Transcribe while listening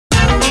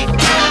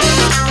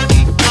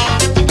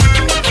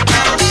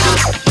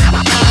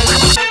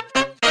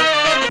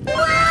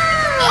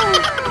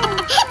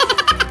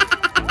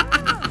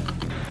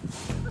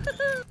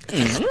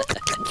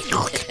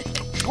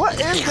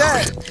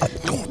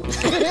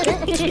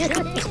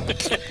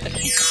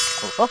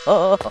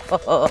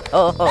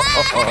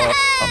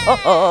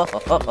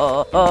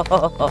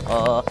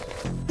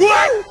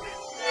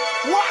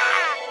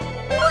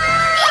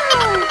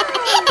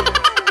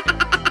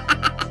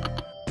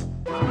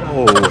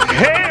Oh,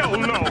 hell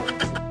no!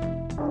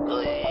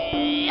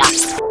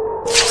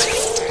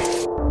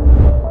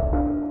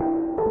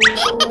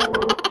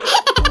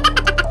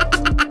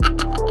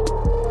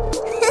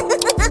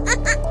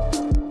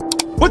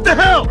 What the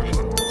hell?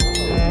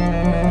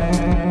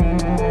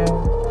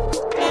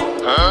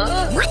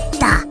 Huh? What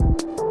the?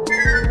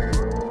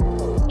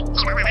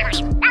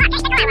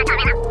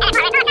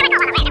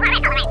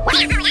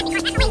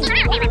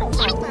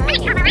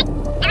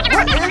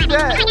 What is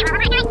that?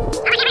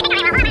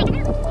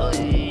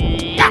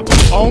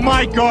 Oh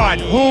my God!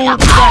 Who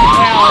the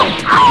hell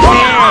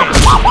cares?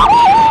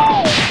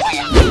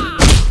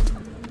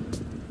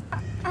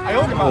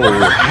 Oh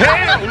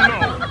hell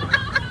no!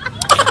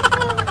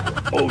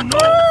 Oh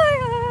no!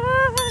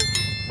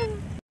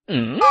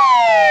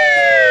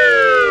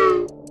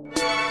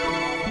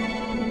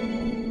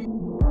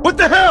 What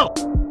the hell?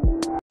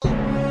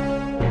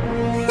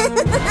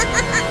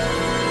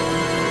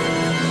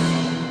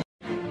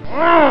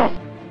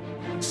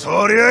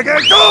 Sorry,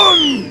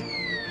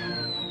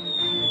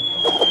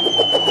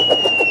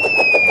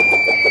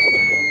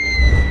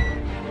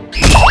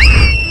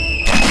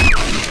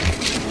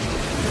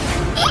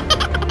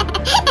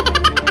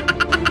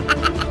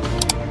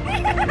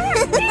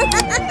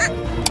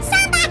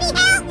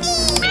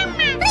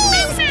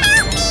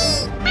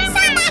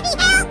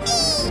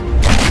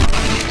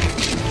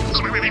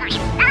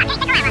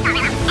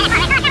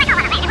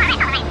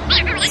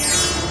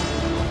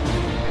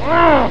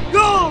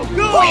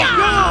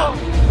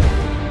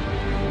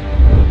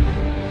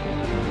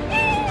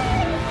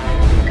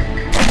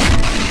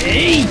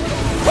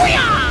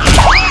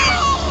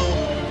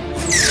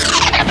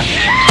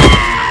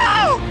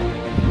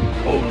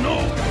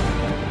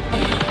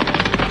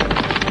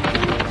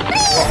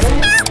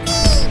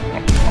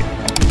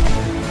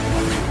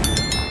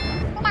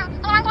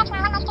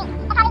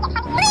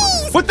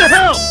 What the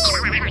hell?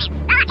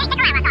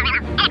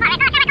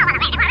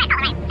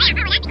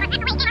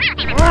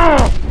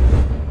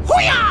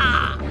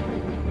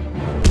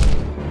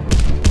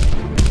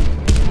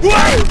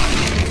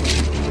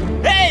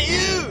 Hey,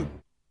 you!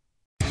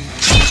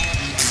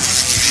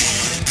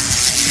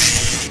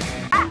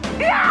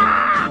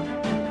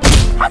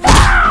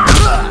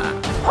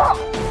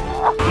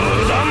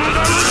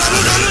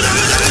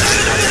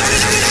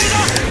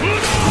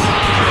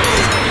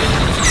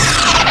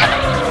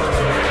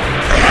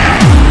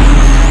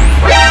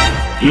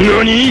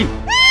 NANI?!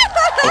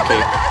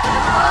 Okay.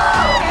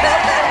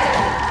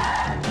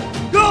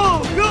 Go!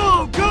 Go!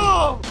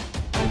 Go!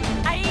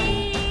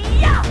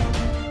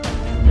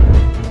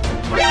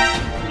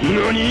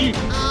 NANI?!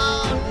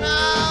 Oh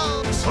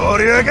no!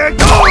 Sorry again!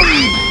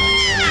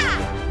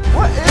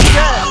 What is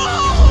that?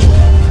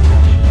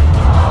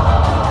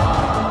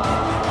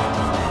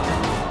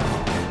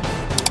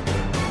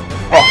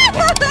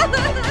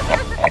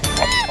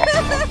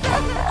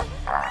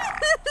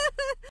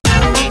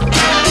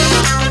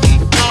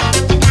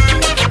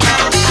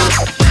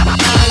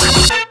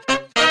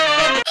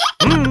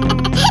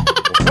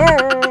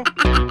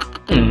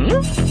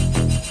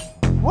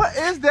 What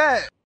is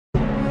that?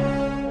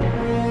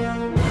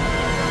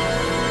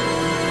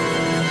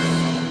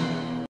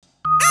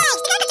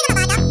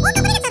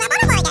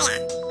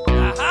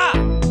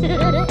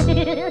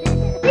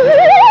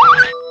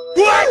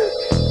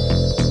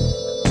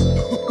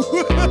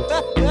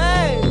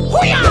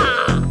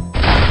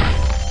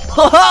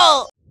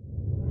 Ho-ho!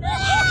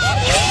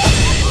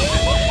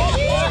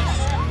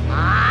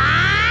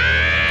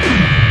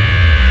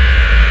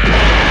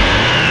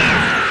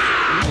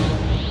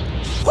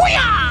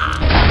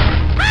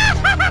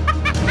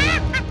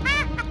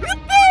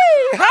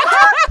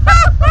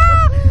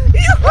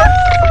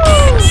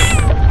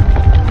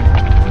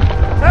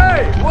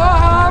 Hey, what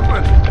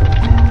happened?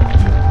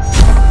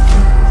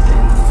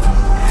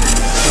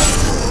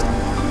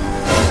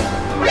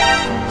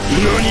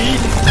 NANI?!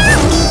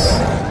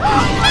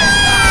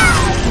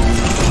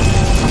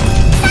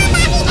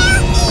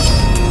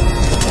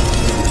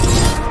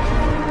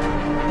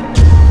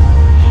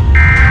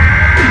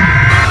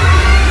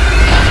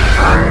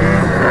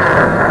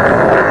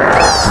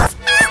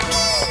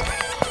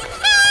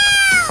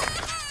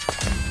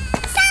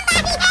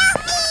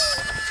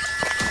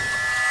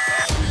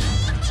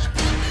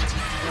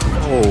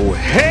 Oh,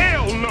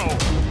 hell no!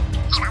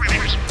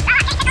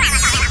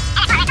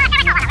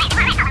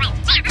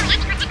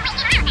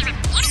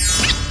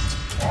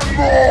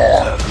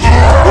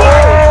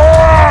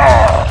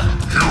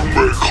 You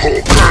make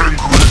Hulk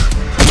angry!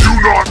 You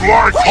not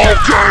like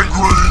Hulk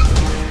angry!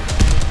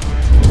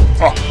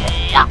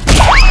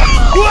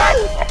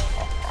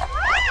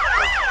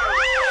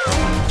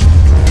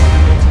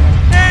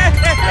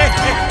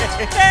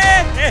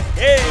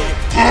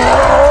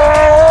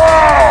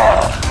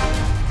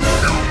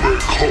 You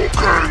make Hulk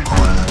angry!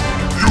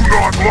 You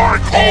not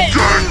like Hulk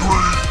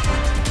angry!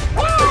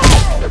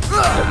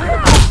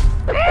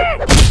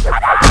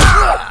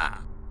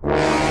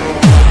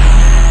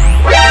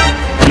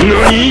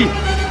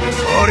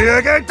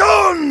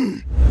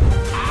 reggaeton!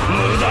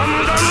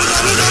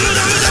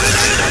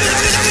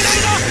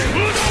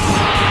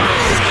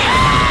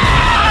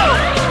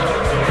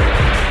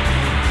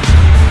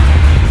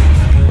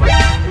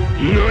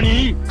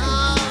 NANI?!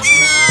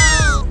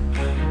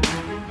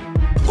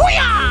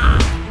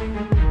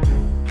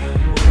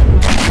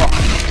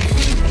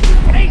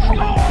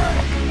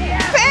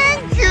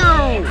 Thank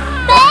you!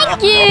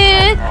 Thank you!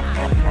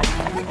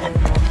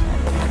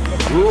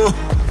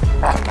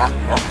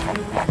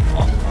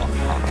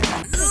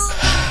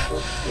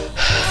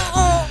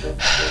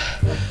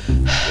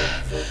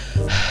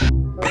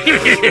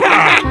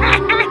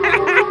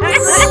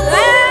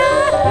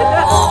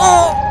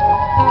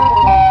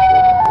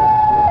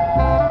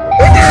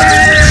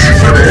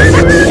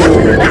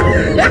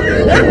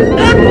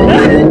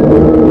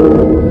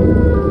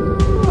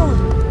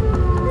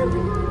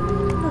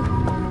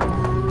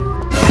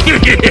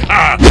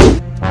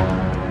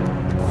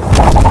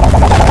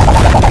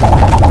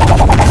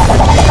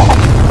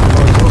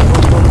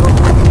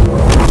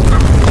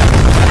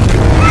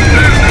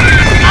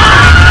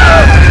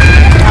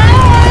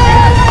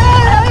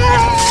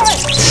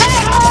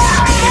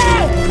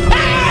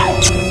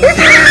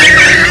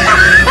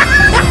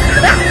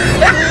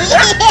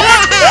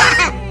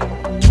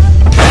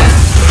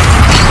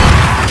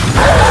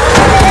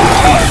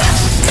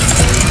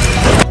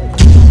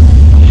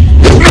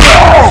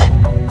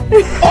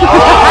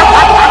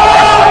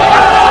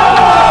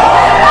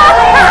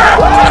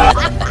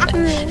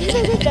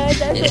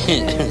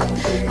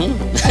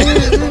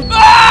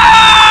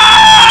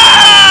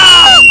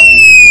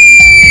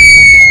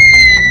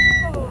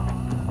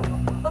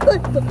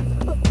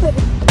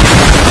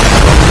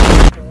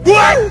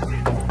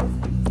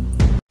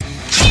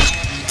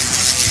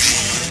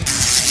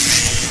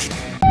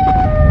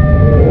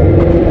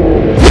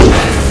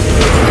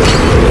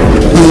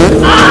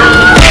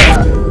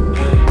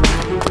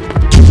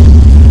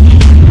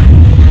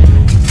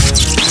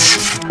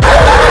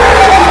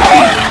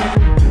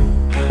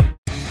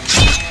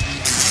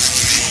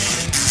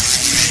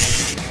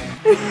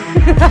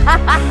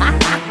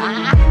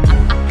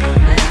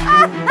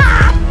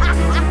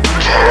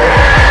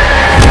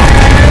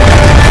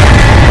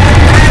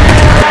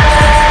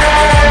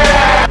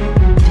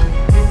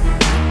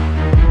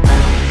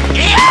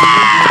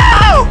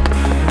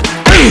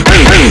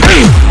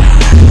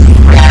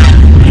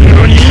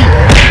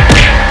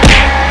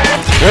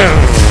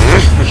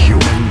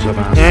 Humans have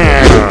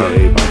asked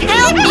today, but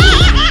Help me!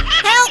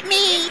 Help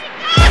me!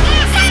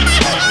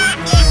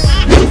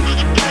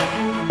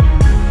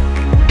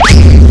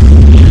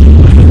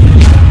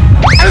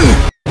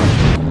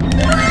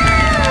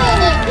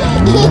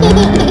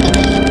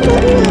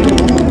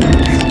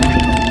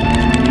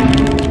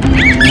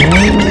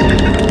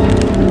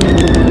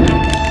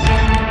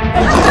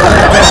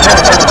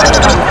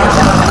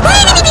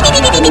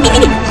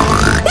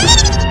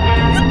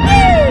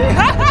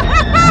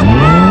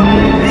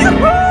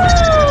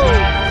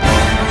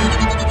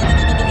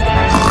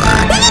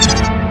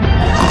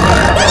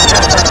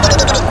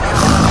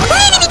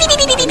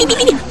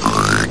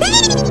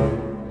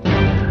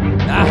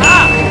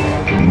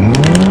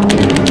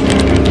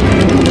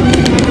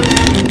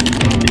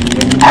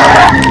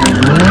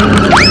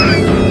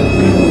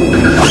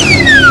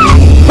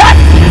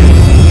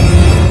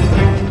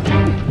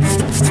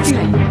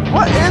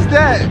 What is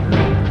that?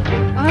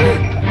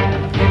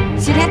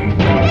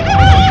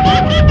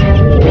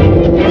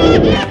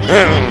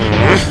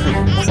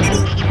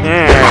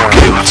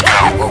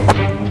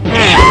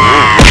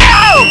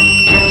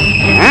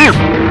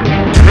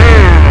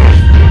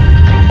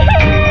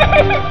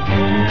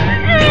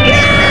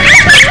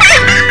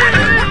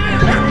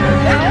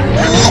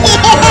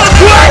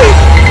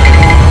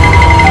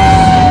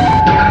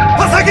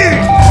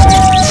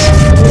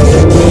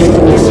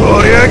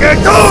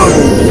 reggaeton!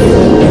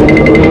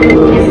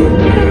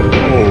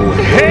 Oh,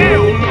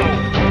 hell no!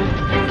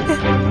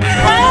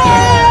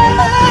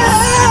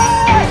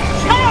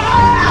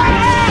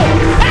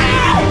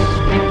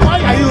 Why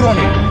are you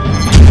running?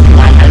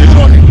 Why are you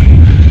running?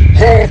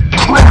 I'll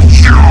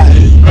crush you!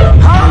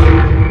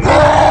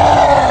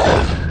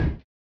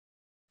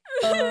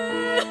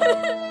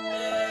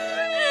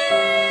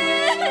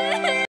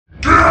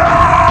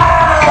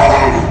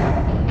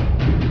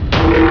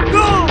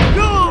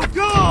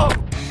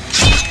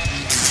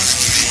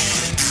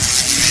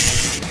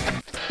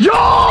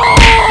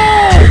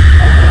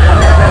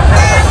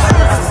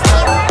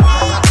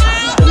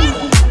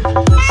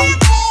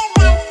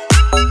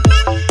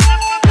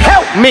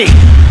 Help me!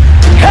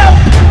 Help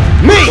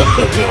me!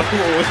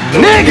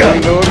 Nigga!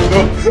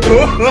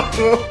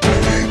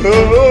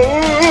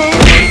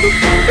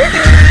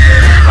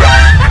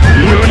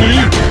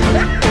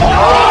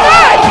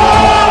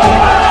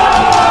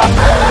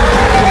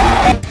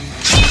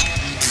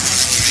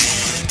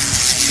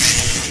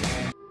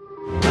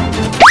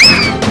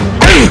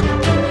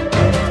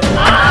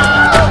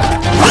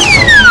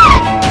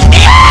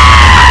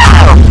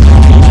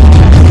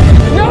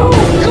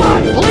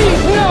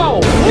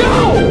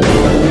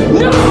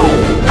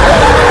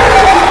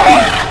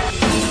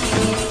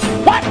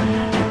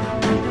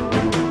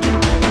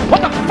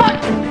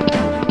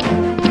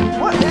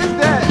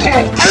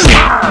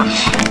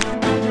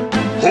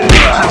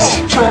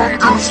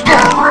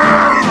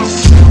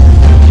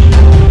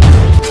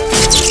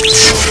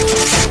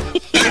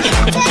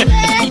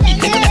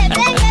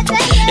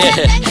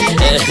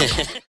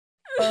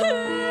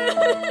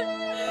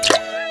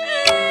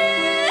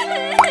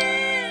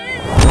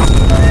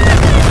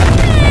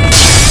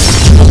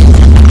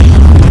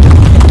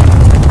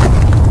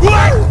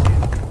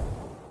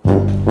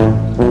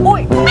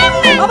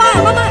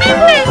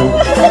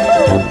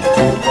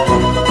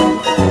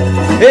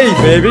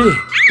 baby.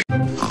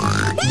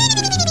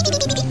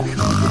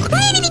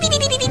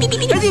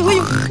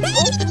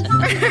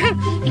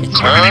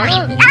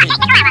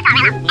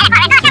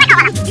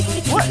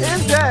 What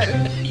is that?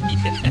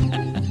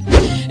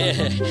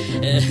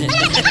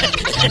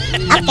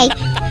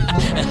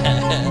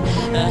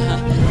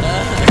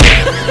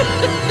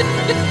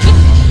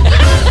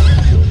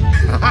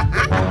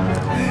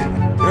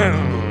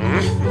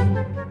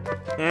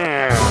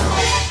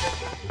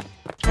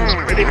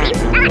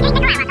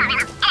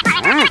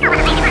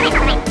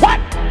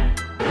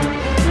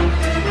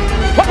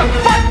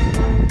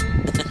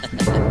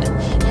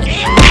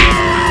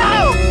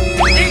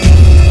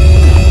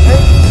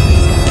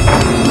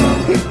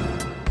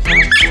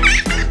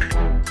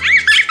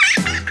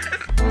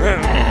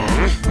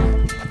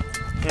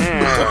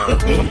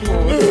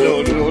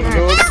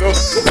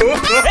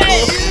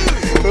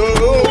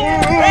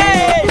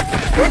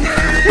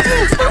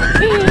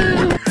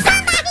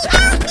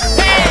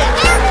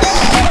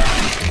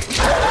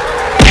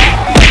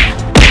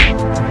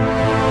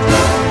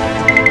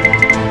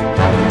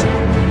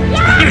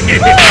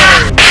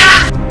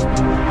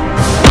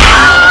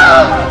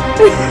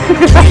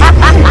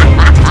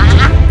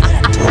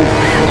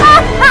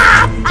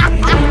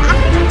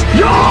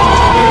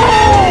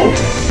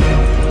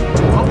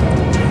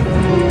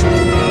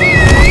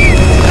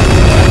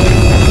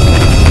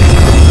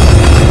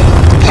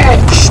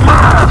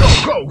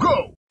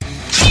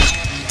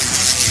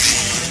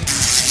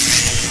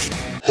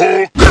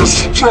 Hulk is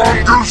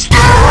strongest there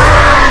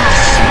is!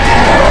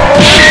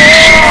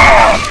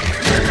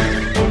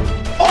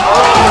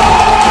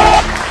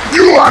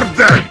 You are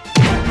dead!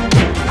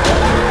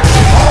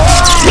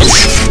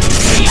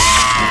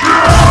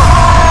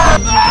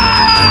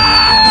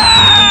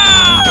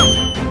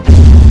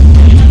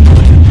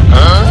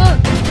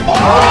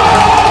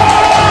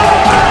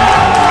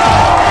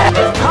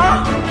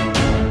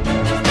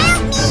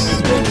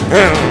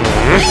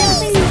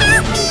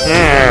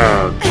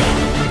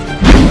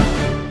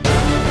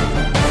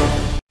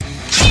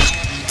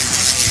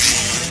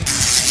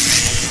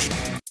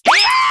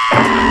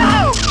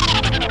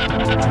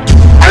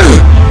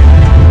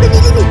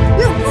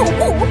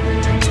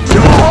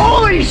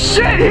 Holy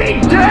shit,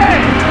 he's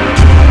dead!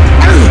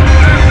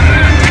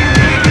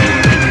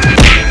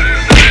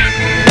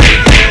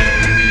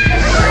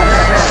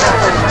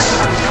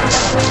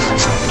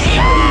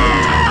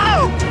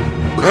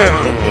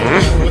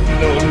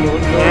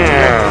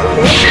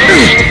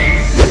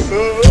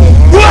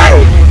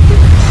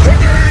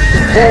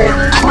 Hulk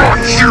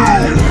crush you!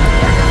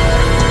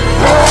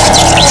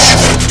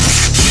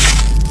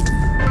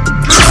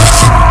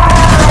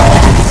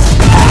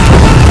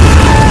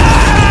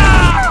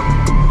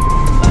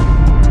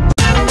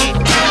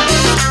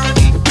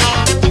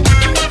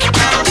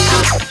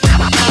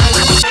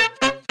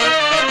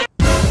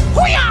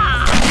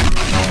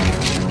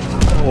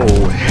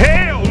 Oh,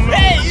 hell no!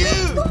 Hey, you!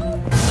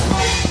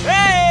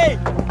 Hey!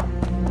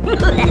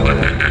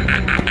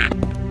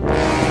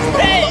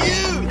 Hey,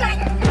 you!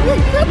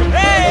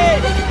 Hey!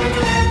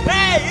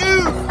 Hey, you!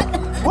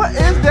 What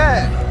is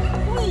that?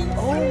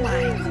 Oh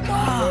my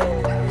god!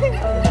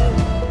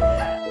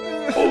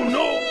 Oh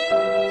no!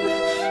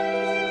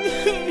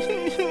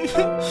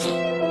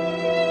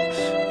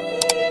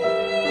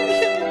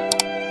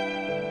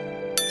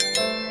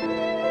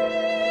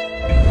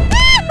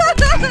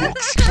 Look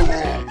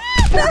strong,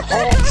 but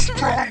Hulk's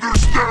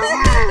strongest there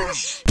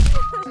is!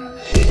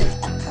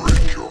 Hulk,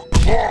 break your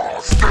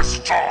claws this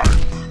time!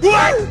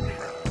 What?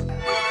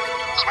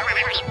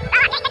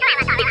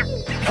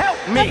 Help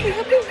me!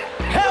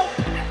 Help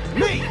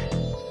me!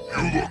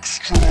 You look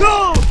strong,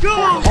 Go, go,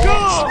 but go!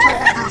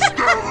 Hulk's strongest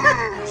there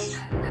is!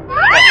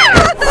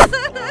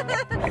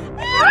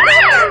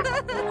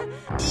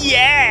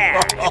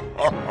 Yeah!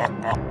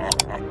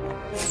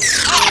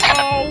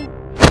 Uh-oh!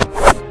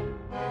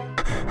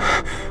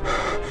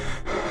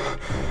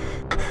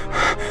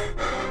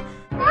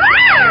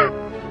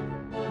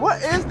 What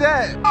is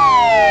that?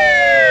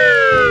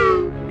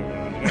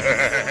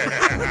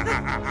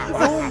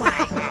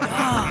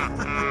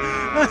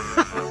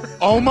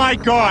 Oh my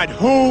god,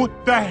 who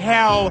the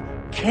hell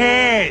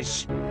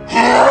cares?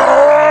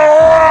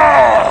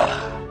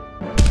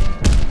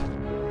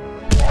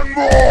 One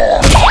more!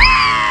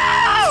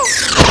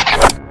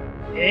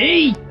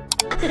 Hey!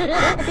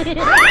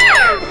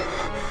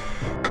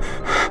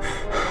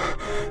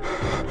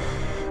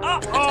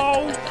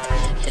 Uh-oh!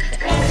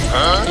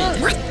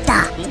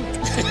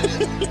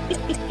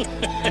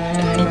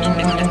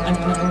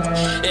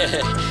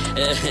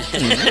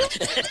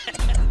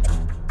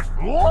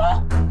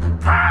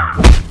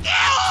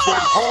 But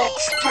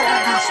Hulk's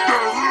strongest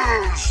there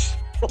is!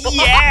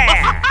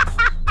 Yeah!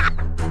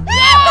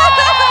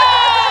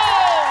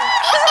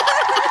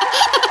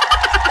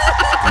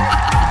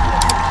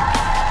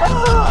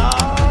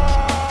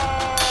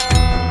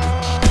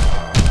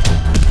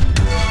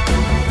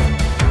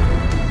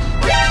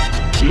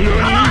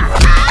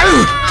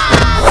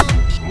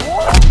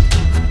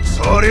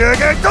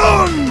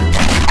 Soriegeton!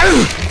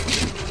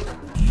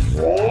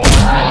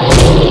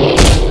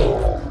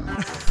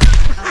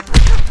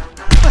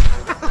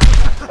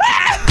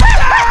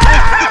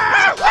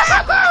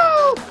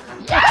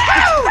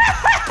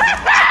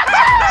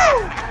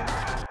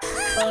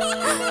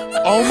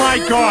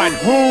 God,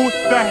 who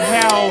the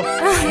hell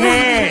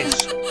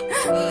cares?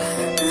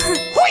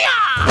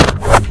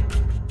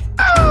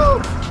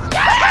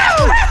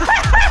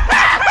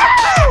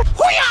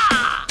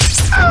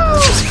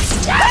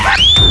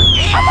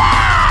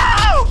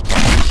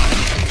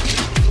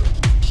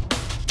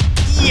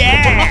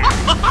 Yeah!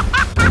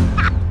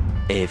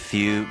 A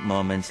few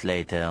moments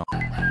later.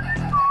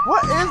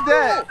 What is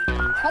that?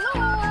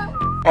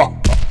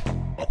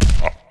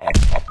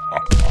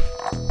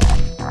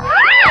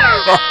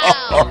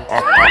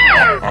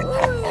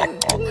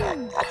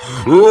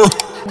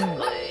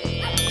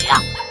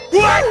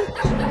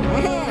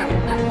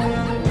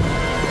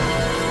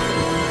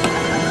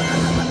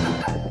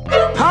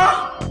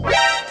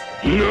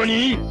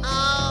 Nani?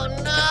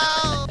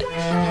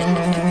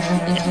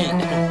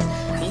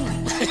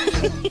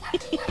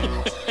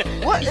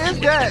 What is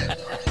that?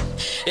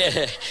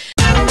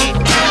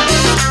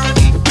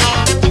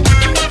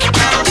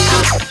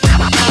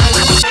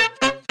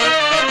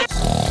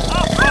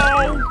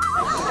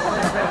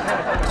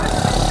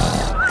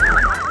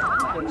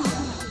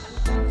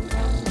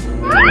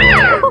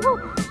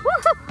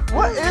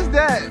 What is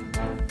that?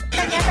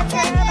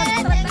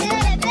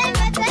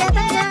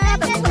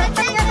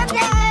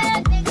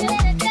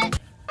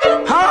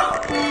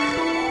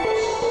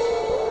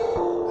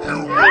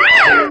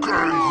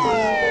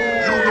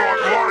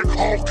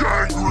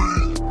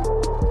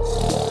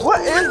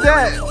 What is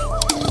that?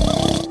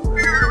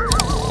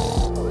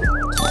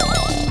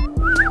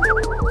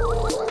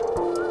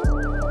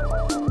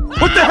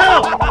 What the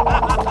hell?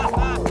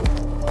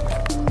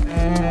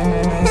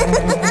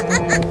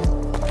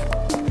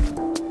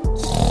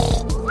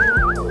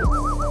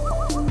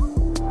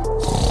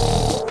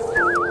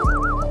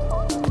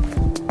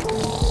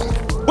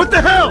 What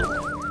the hell?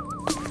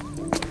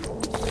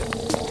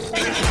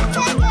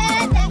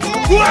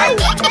 What?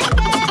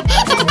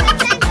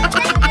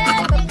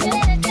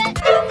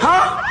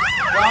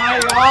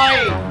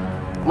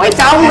 Mày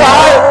xong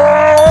rồi.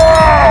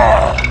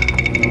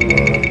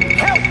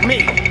 Help me!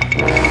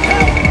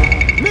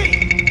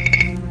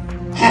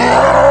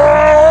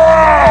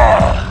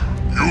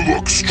 You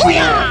look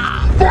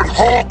strong, but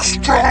Hulk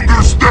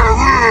strongest there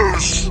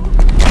is!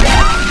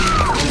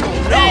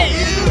 Hey,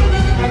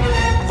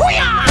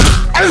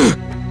 you!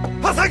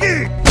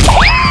 Hasagi!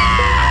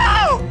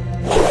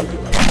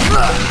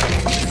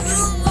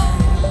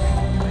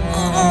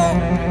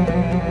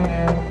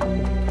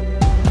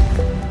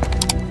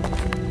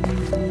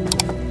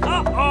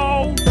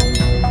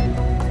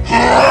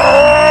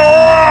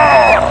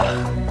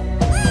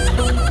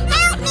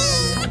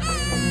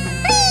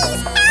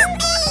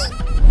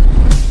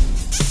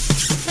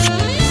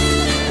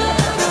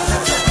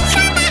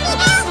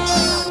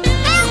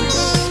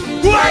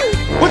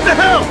 What the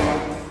hell?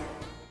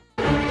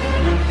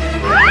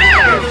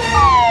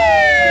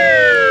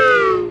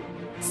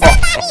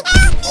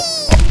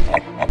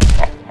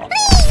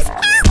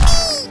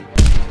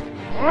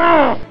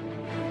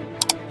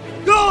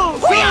 Go! Go!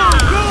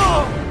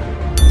 Go!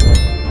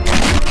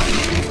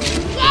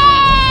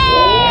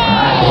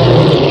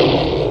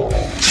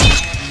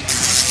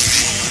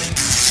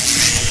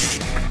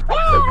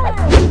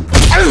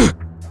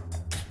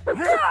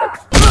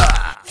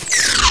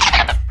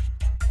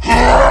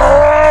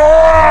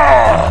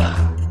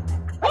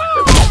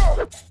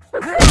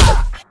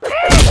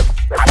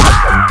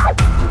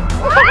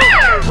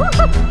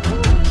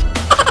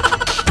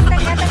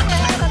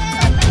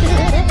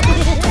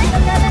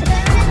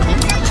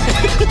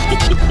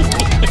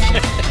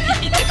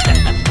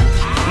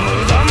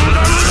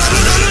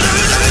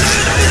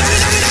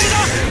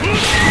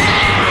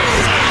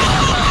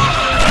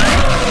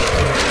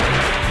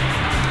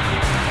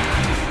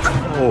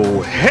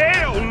 Oh,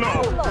 hell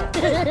no!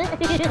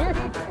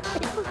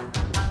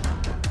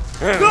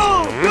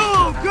 Go!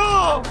 Go!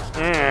 Go!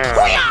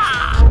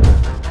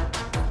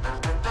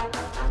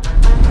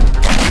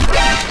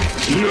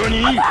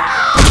 Nani?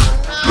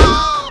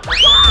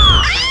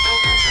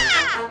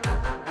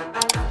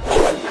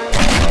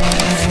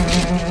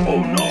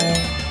 Oh no!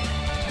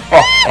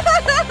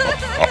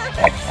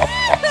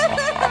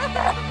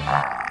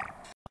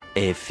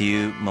 A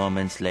few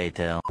moments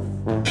later.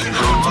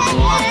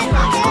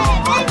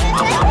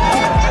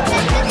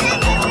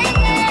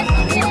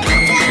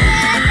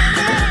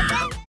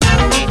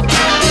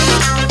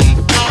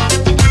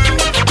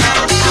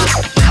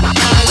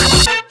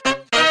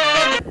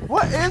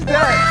 What is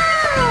that?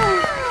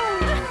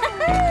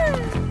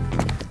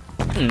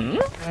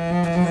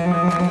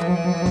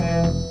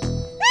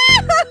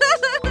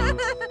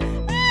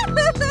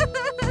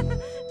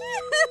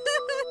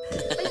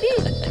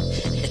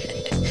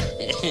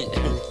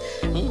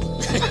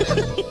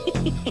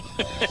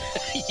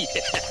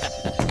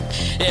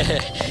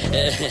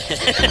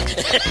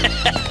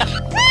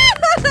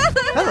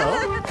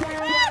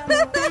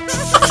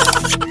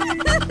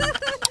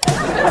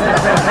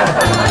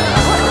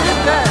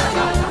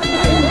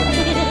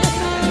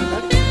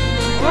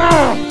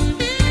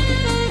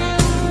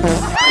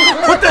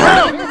 What the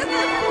hell?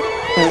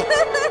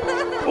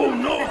 Oh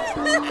no!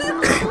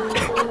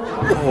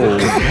 Oh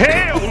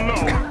hell no!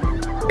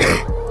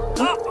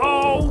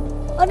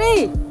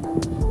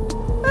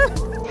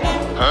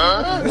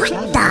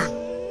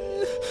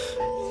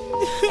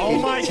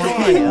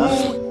 Who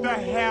the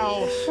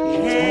hell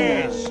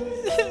cares?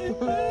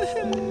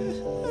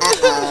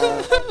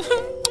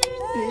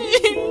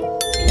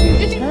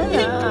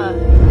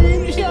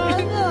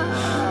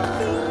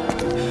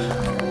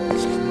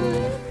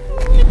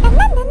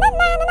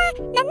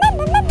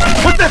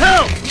 What the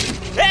hell?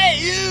 Hey,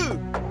 you!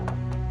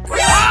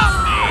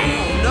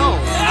 No,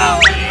 no.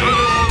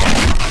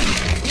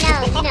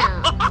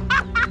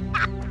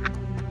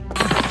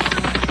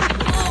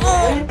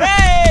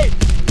 Hey!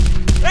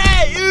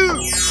 Hey, you!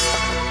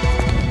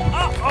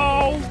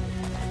 Uh-oh.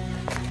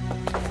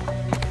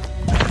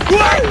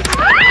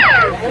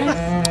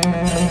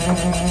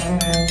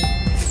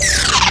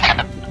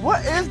 What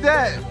is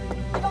that?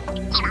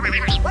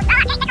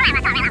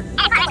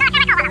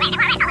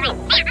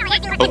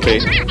 Okay.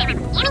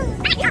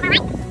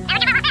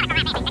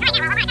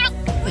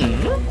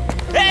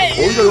 Hey,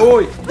 Ôi you! trời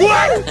ơi.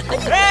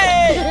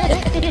 Hey!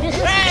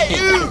 Hey,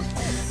 you!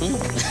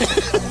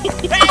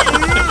 Hey,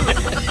 you!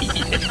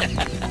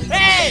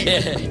 Hey!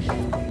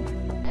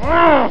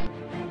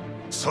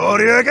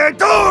 Sorry again,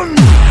 done!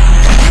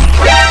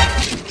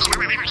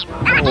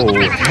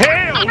 Oh,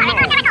 hell no!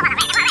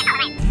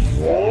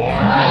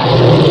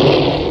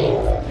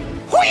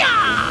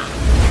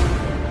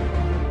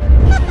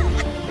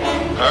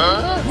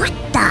 What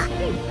the?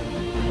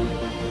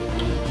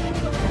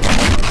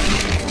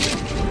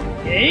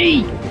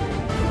 Hey!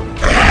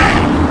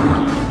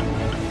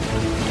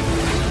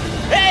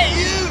 Hey,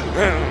 you!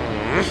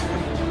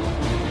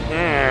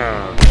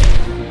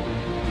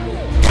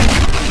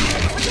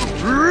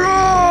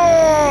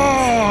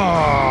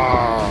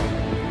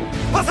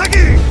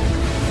 Masaki!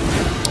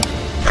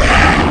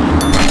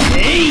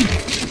 Hey!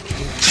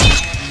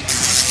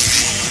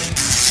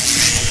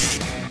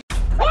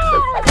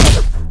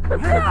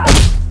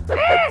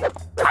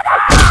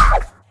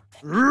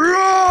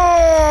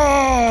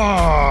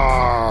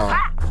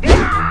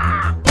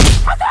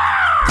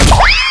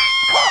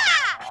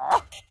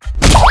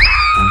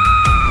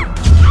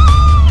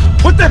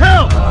 What the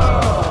hell?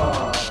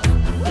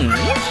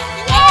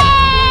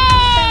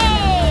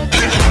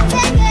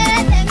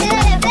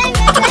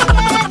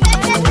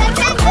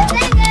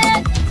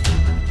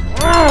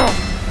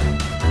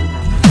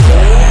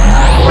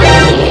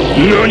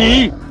 NANI?!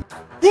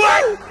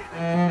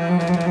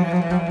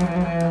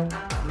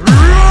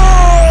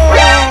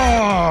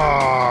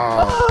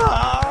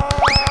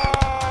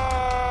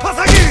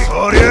 Masaki!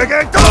 Sorry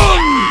again,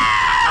 done!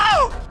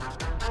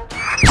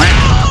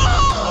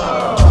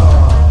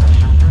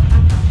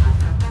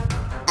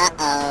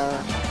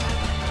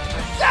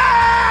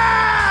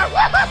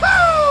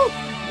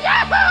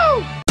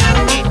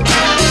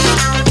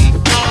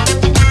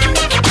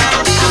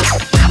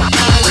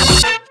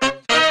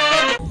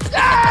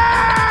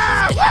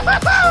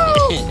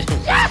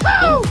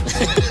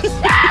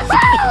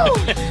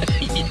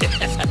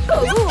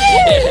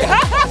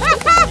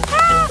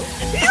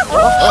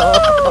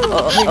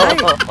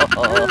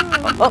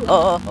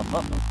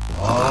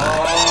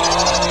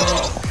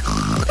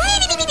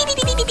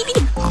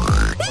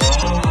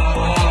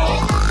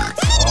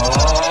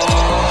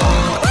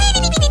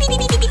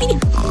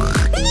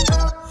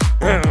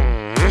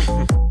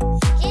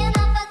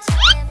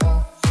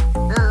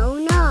 Oh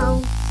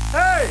no.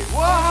 Hey,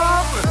 what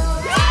happened?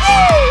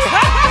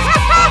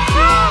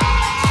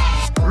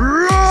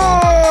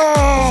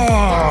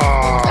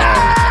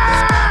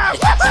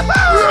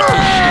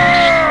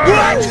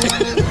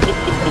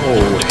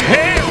 Oh,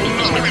 hell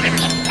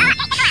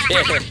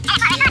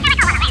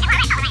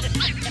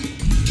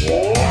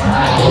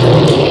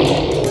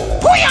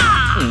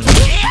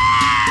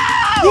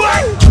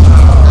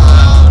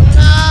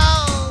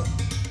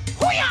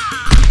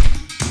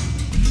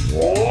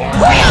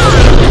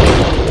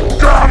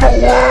Gamma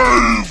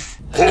wave!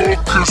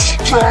 Hulk is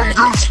strong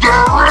as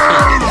there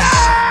is!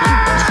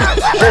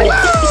 Hulk,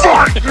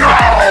 fight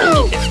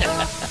now!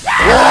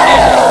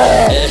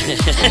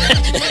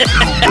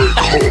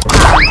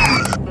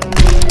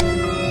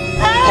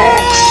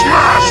 Hulk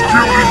smash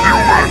puny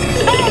human!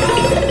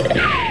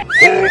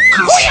 Hulk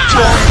is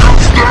strong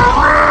as there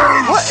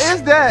is! What is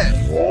that?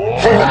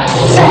 Hulk,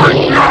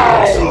 fight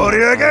now!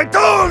 Sorry again,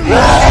 done!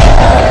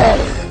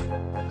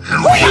 You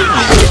think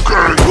Hulk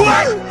angry?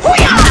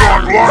 You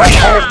not like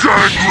Hulk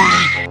angry!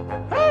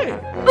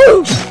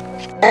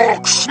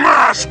 Hulk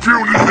smash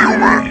puny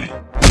human!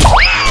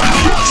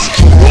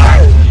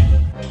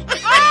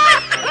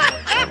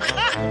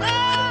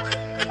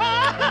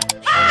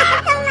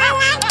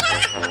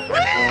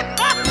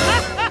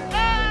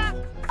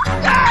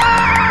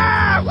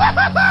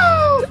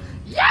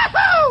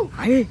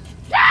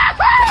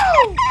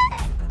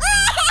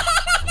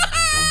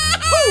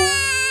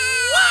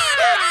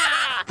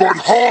 But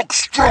Hulk's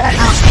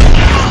strongest!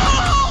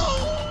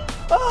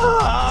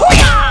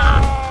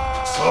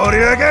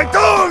 Sorry again,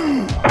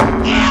 done!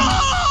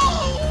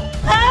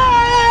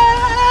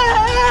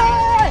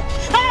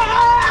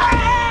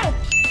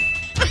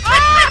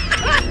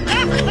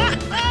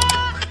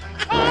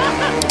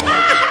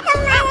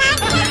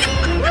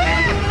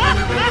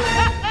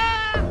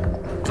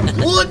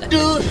 What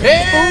the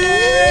hell?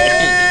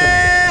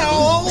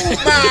 Oh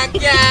my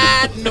God!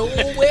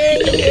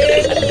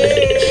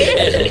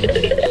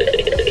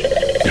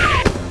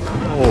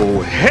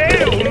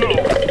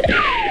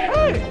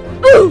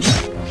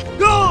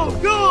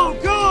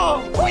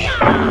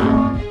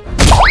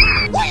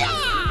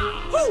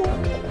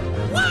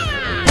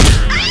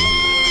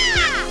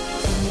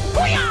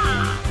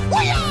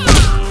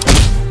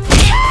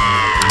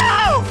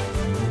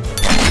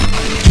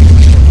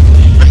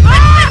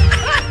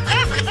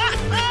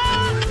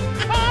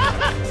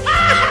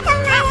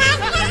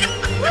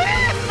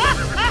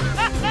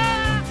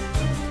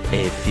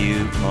 A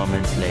few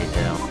moments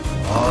later.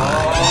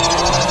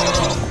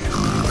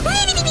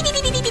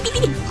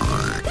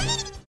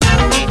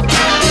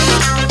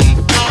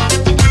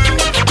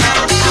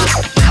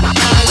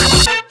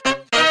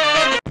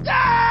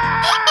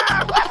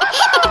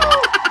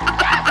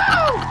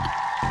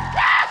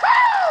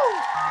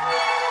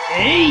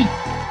 Hey!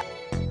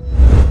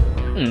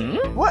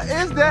 What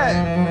is that?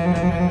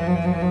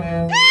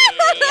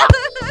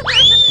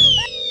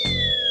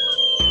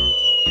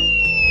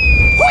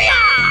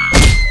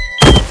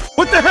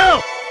 What the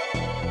hell?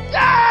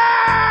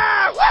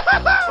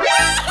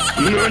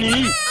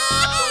 Nani?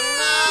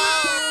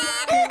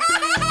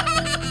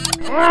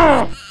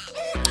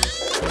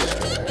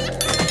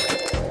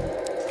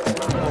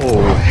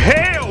 Oh,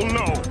 hell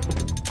no!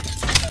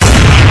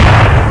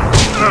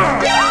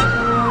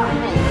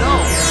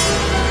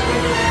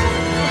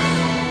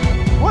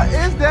 What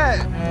is that?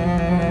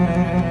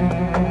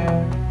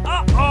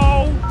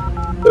 Uh-oh!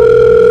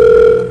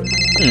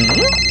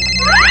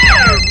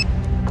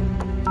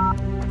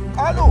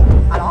 الو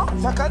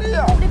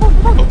زكريا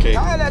Okay.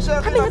 تعال يا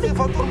شيخنا في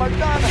فطور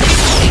مجانا.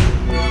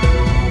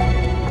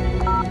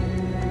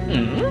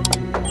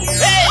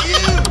 Hey,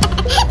 you!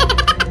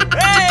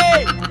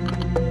 Hey!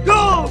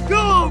 Go,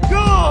 go,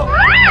 go!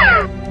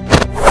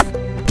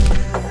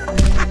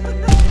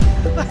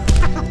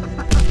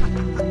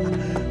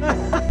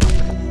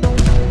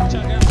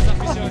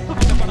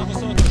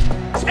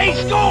 He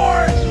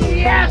scores!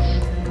 Yes!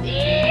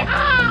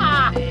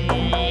 Yeehaw!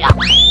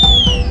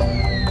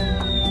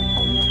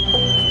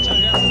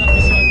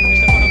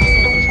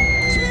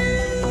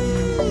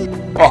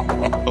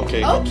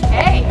 Okay.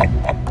 Okay.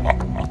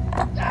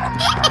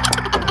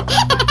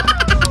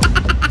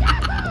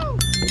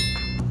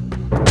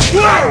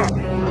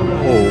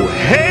 Oh,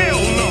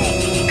 hell no!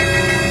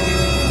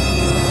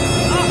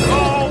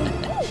 Uh-oh!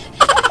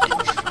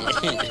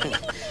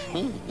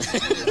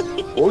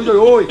 Oi, oi,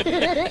 oi.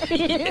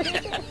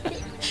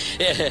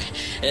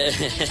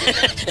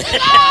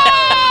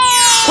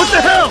 What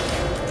the hell?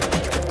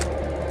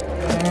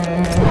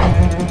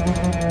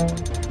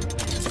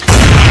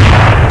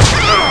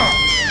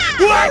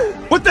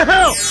 What the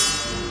hell?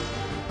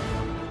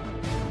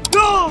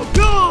 Go,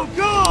 go,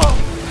 go!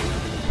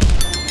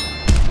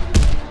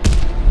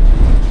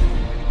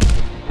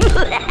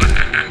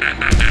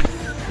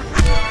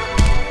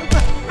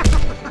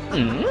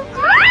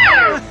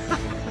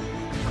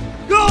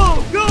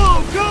 Go, go,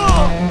 go!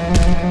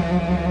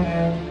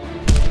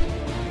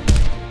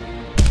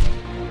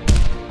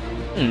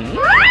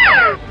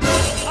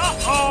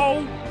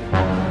 Uh-oh!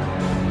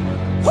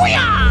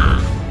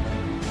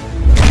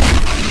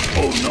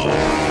 Oh no!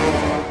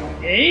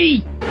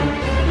 Hey!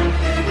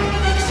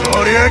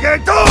 Sorry,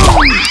 reggaeton!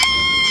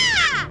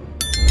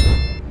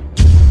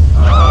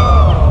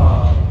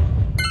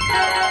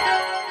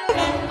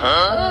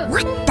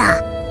 What the?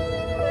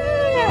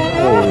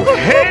 Oh,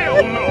 hell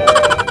no!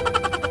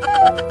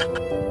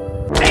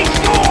 He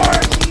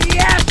scores!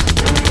 Yes!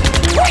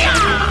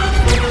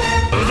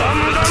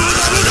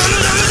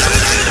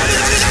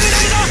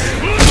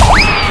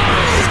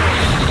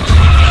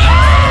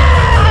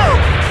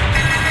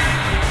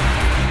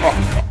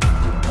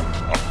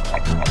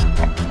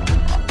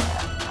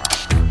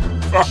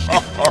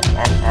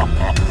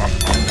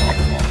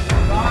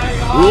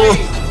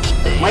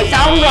 Mày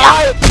xong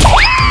rồi!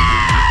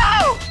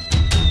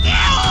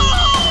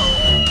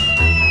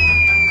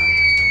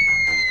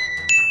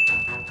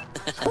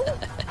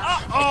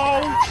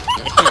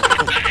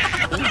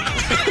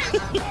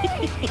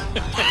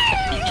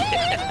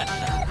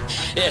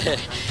 Yeah.